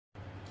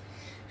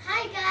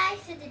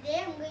So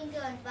today I'm going to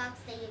unbox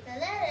the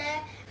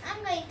ukulele. I'm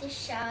going to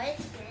show it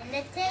here in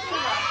the table. It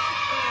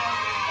will be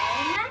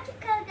very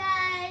magical,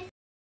 guys.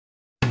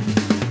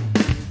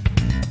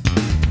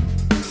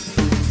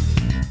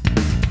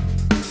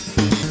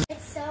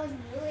 It's so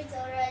new. It's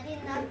already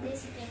not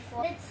this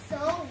before. It's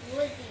so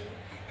woody.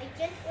 I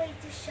can't wait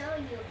to show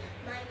you.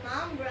 My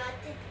mom brought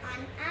it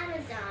on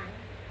Amazon.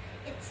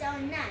 It's so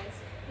nice.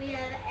 We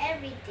have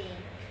everything.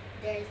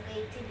 There's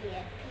going to be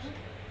a pink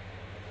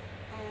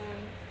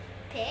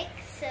pick,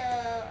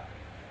 so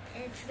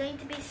it's going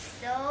to be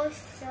so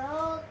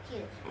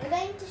cute. We're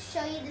going to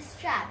show you the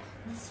strap.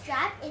 The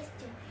strap is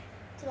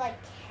to like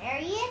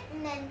carry it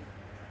and then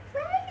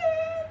play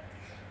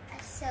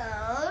it. So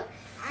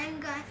I'm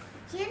going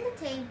here on the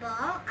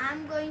table.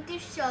 I'm going to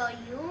show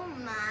you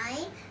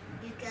my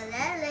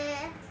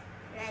ukulele.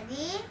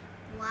 Ready?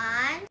 1,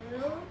 2,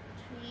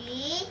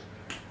 3.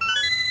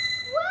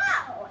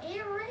 Wow!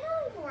 It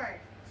really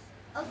worked.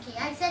 Okay,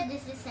 I said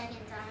this the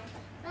second time.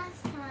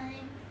 Last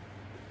time.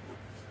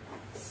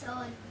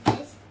 So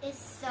this is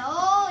so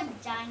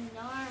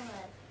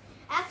ginormous.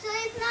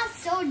 Actually, it's not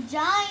so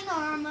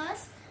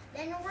ginormous.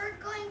 Then we're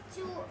going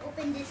to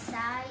open this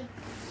side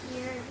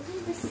here. This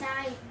is the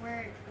side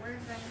where we're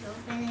going to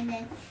open, and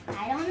then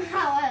I don't know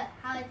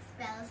how it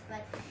spells,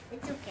 but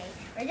it's okay.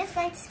 We're just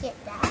going to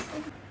skip that.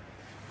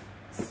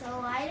 So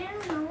I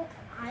don't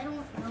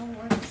know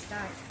where to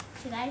start.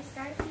 Should I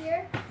start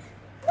here?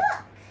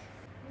 Look!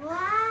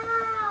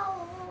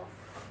 Wow!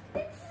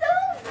 It's so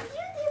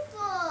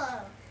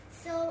beautiful!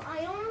 So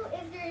I don't know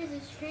if there is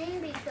a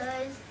string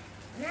because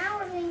now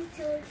we're going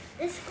to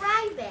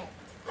describe it.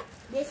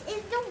 This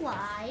is the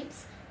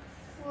wipes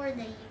for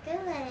the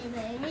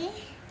ukulele.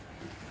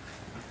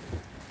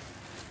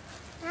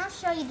 I'll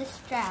show you the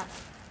strap.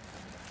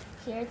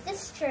 Here's the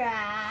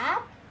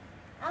strap.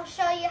 I'll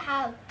show you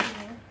how to.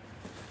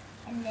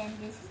 And then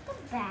this is the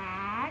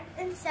bag.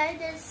 Inside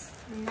there's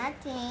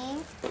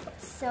nothing,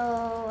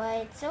 so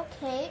it's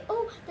okay.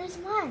 Oh, there's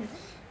one.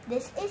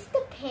 This is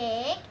the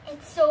pick.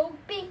 It's so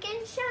pink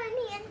and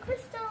shiny and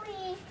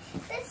crystally.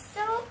 That's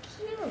so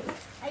cute.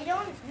 I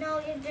don't know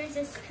if there's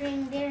a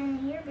string there in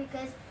here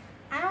because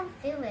I don't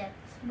feel it,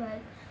 but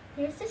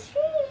here's the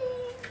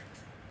string.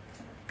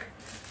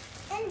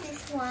 And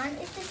this one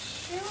is the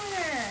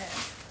tuner.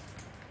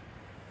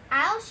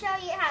 I'll show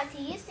you how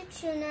to use the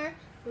tuner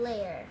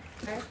later.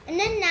 And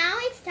then now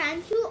it's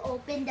time to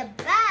open the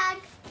bag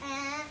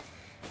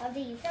of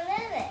the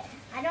ukulele.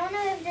 I don't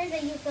know if there's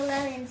a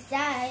ukulele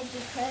inside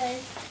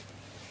because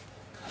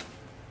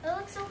it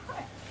looks so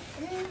hard.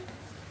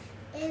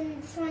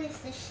 And this one is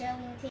the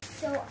shelving thing.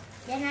 So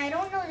then I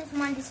don't know this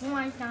one. This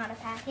one is not a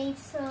package.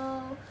 So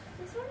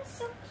this one is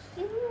so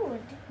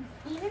cute.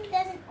 Even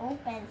doesn't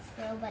open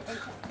still, but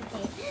it's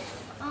okay.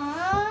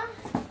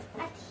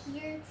 At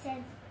here it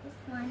says this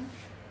one.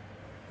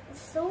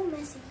 It's so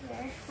messy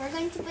here. We're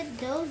going to put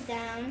those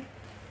down.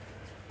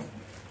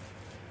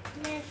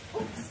 And then,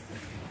 oops,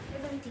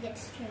 we're going to get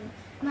string.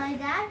 My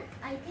dad,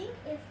 I think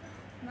if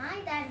my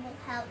dad will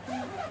help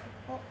me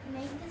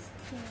make this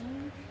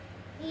thing.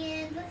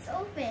 And let's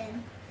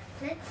open.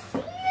 Let's see.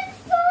 It's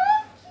so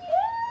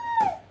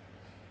cute.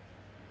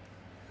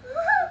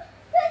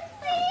 Let's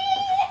see.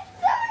 It's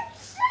so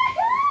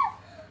exciting.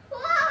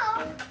 Wow.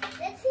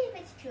 Let's see if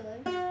it's true.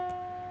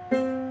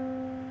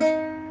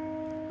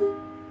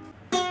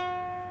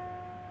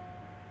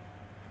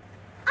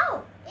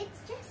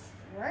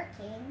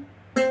 Working.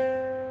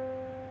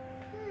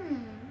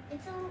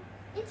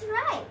 It's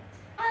right.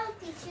 I'll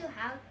teach you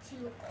how to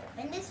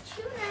open this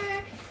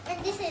tuner,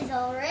 and this is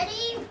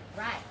already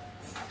right.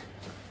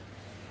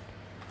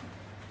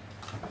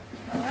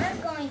 We're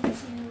going to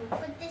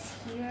put this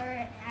here,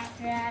 and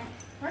after that,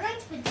 we're going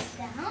to put this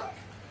down.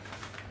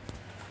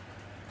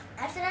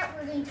 After that,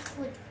 we're going to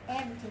put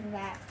everything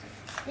back.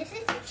 This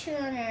is the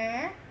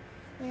tuner.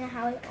 You know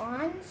how it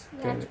ons?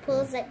 You have to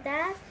pull it like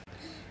that.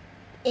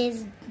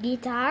 Is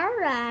guitar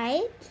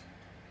right?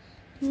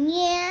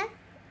 Yeah,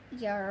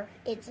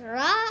 it's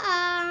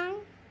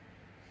wrong.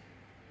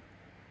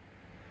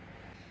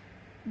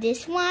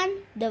 This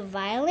one, the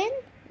violin,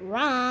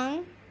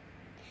 wrong.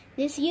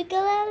 This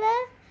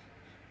ukulele,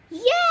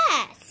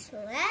 yes.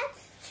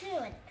 Let's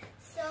tune it.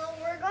 So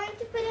we're going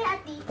to put it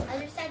at the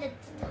other side at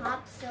the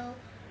top. So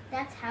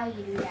that's how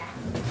you do that.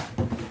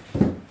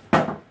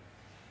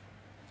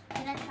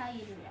 And that's how you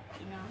do that,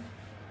 you know.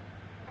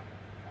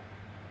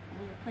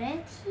 You put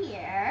it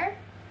here.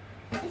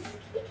 It's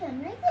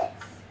become like this.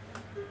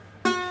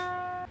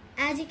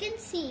 As you can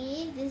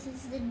see, this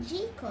is the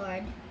G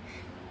chord.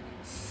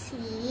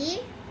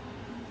 C,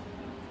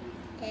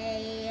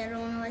 A, I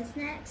don't know what's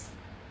next.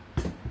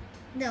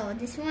 No,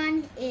 this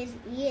one is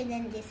E and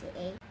then this is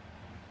A.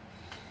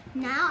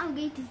 Now I'm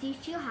going to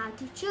teach you how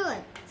to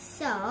tune.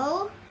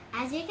 So,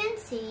 as you can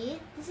see,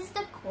 this is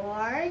the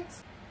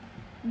chords.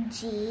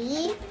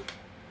 G,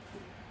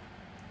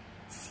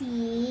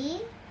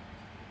 C,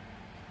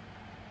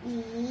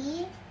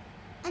 E,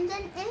 and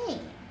then A.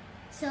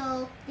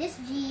 So this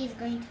G is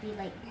going to be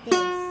like this.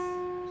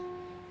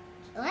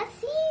 Let's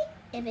see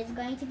if it's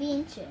going to be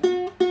in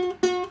tune.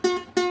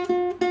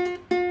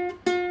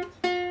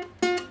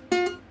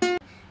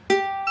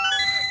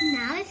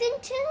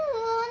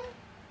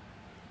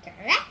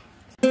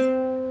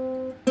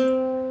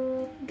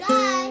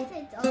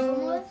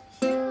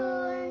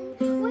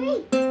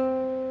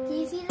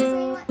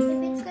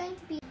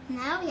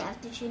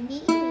 shouldn't be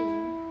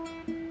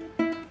eating.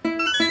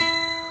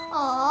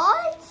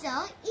 Oh, it's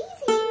so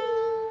easy.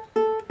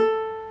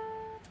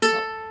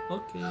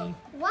 Okay.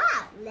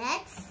 Wow,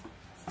 let's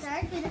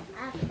start with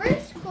our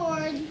first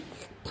chord,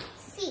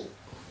 C.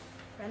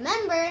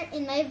 Remember,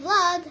 in my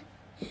vlog,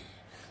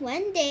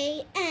 one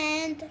day,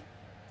 and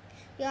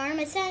you're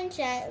my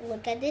sunshine,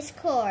 look at this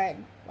chord.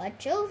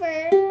 Watch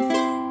over.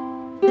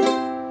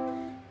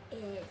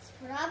 It's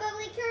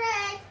probably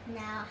correct.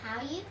 Now,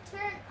 how you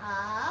turn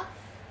off,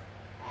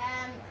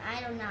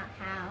 I don't know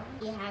how.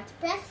 You have to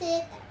press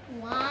it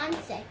 1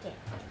 second.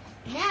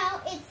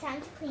 Now, it's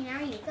time to clean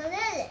our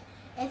ukulele.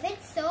 If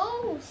it's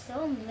so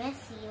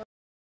messy,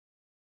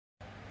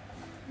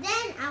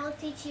 then I will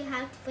teach you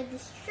how to put the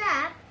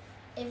strap.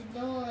 If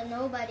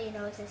nobody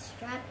knows the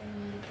strap in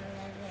the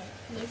ukulele,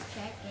 please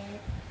check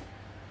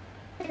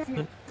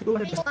it. Go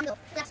ahead.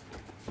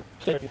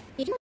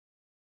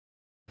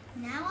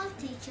 Now I'll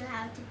teach you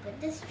how to put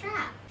the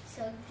strap.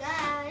 So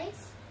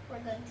guys, we're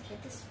going to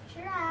put the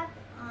strap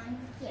on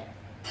here.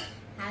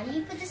 How do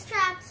you put the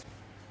straps?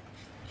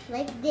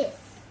 Like this.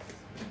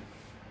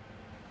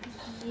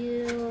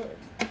 You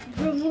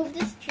remove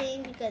the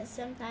string because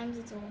sometimes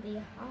it will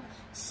be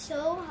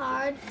so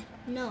hard.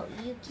 No,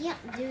 you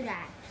can't do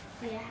that.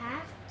 You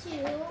have to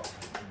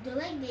do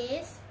like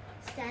this,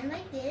 stand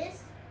like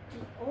this,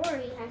 or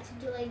you have to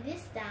do like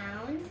this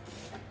down,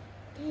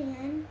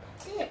 and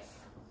this.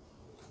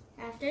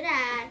 After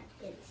that,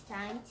 it's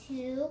time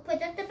to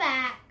put at the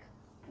back,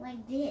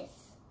 like this.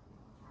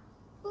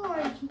 Or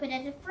you can put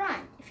at the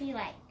front, if you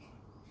like.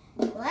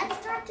 Let's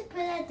start to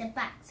put it at the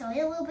back, so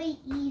it will be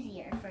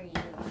easier for you.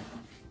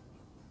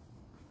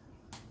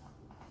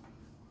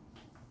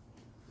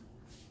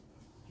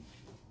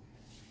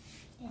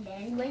 And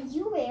then when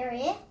you wear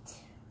it,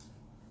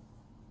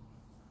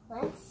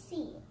 let's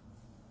see.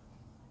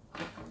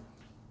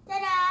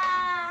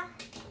 Ta-da!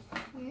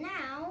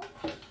 Now,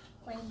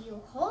 when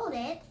you hold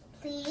it,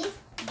 please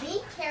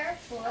be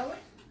careful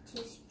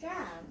to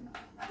strum.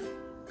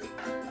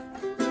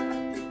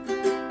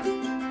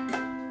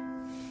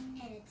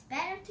 And it's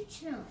better to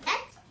tune.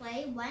 Let's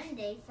play one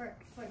day for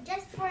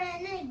just for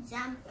an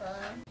example.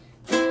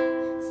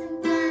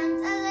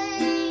 Sometimes I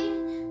lay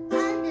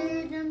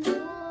under the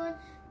moon,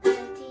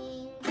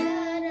 letting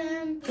God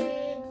I'm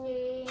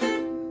pretty.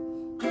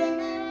 When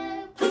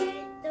I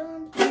pray,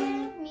 don't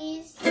make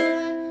me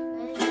strong,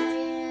 but I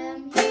am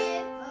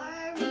here for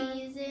a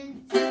reason.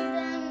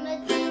 Sometimes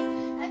like this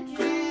I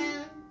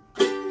drown,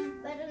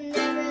 but it'll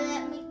never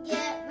let me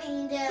get me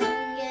down.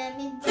 Get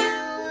me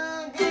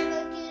down,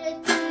 never get a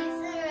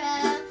piece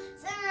around.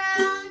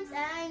 Surrounds, I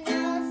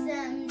know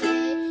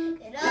someday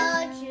it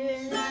all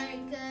turns on,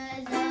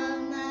 'cause all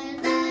my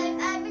life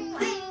I've been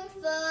waiting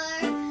for,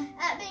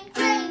 I've been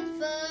praying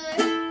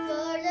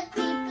for the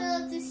people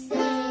to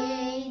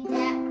say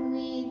that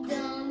we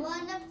don't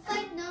wanna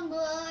fight no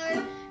more.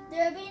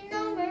 There'll be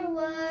no more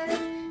war,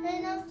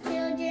 and our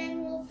children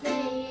will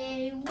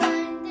play.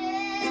 One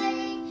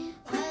day,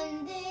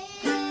 one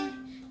day,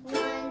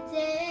 one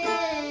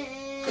day,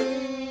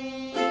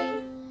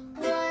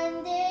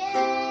 one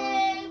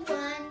day,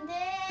 one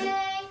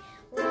day,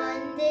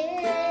 one day.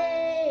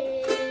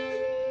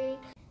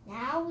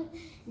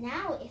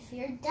 Now, if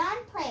you're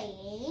done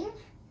playing,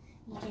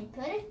 you can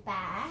put it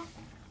back.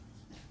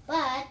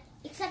 But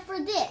except for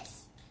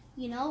this,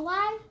 you know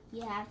why?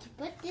 You have to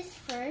put this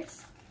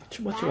first.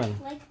 Which Back one?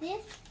 like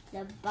this.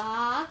 The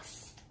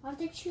box of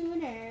the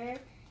tuner,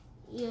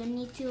 you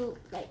need to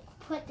like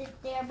put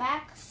it there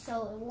back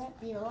so it won't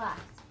be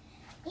lost.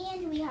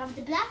 And we have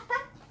the black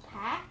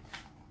backpack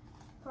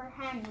for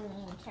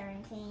handling and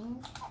carrying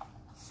things.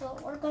 So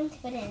we're going to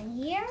put it in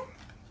here.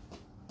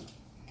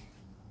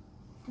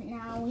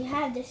 Now we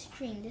have the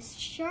string. This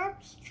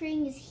sharp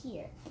string is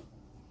here.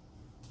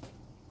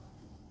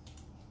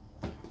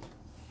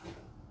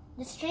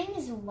 The string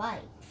is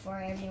white for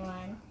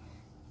everyone.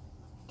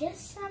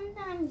 Just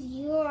sometimes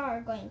you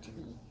are going to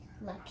be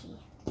lucky.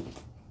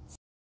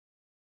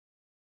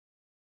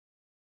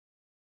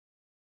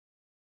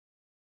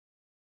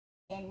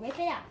 And rip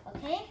it out,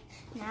 okay?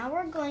 Now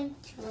we're going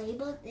to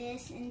label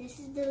this, and this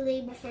is the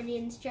label for the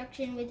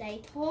instruction which I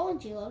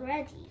told you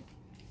already.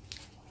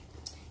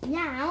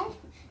 Now,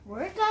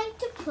 we're going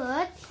to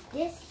put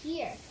this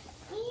here,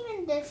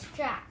 even this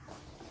strap.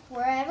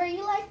 Wherever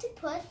you like to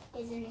put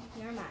is in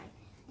your mind.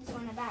 This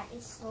one at the back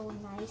is so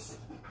nice.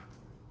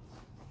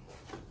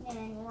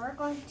 And we're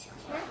going to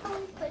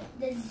carefully put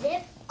the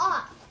zip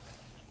off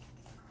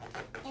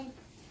and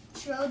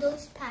throw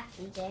those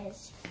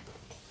packages.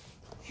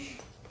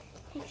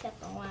 Except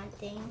for one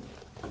thing,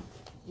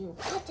 you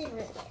put it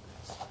with it.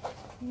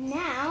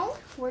 Now,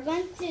 we're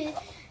going to,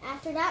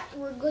 after that,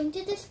 we're going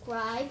to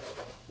describe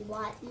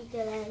what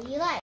ukulele you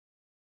like.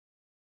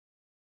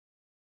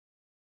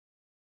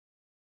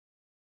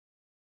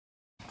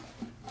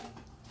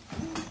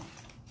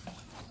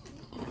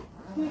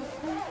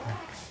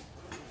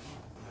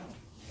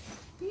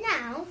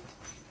 Now,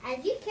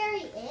 as you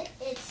carry it,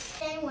 it's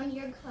then when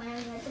you're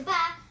climbing at the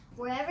back,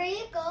 wherever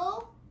you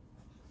go,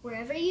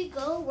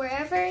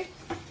 wherever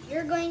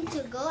you're going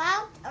to go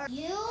out, or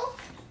you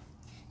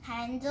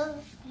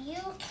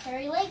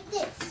carry like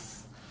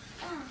this.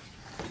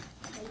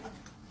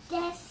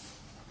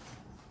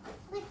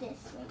 Like this.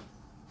 Wait.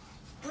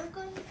 We're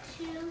going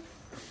to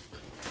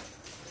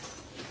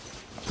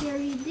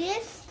carry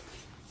this,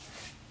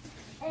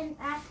 and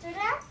after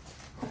that,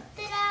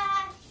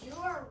 ta-da!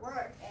 You're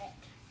worth it.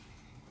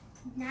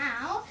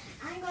 Now,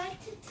 I'm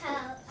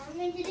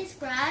going to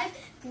describe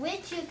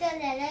which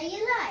ukulele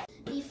you like.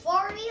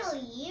 Before we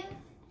leave,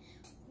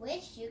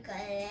 which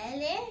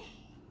ukulele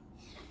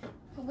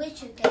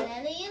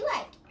you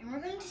like. And we're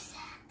going to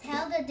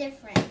tell the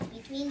difference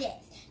between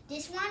this.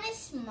 This one is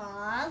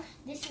small,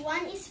 this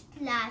one is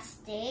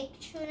plastic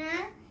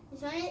tuner,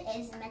 this one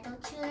is metal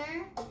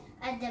tuner.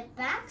 At the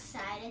back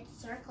side,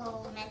 it's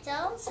circle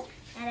metals,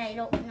 and I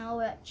don't know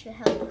what to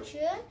help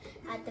tune.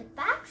 At the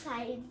back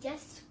side, it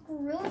just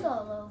screws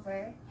all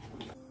over.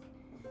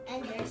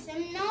 And there's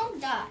some no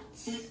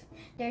dots.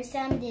 There's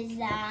some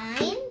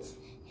designs,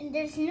 and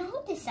there's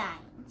no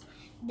designs.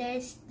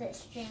 There's the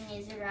string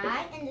is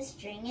right and the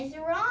string is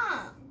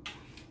wrong.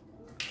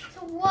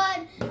 So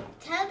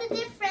tell the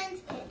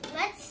difference.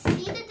 Let's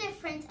see the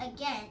difference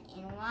again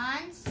in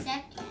 1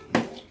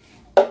 second.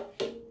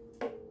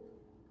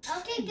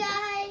 Okay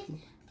guys,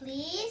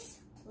 please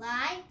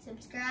like,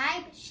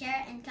 subscribe,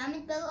 share, and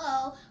comment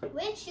below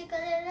which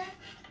ukulele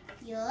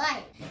you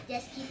like.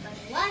 Just keep on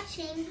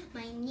watching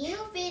my new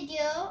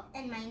video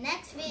and my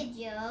next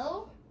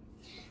video.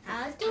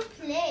 How to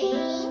play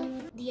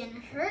the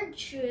Unheard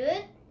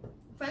Truth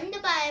from the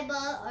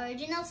Bible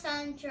original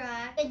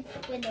soundtrack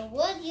with the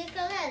wood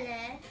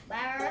ukulele by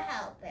our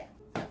helper.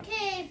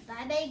 Okay,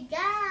 bye bye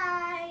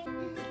guys.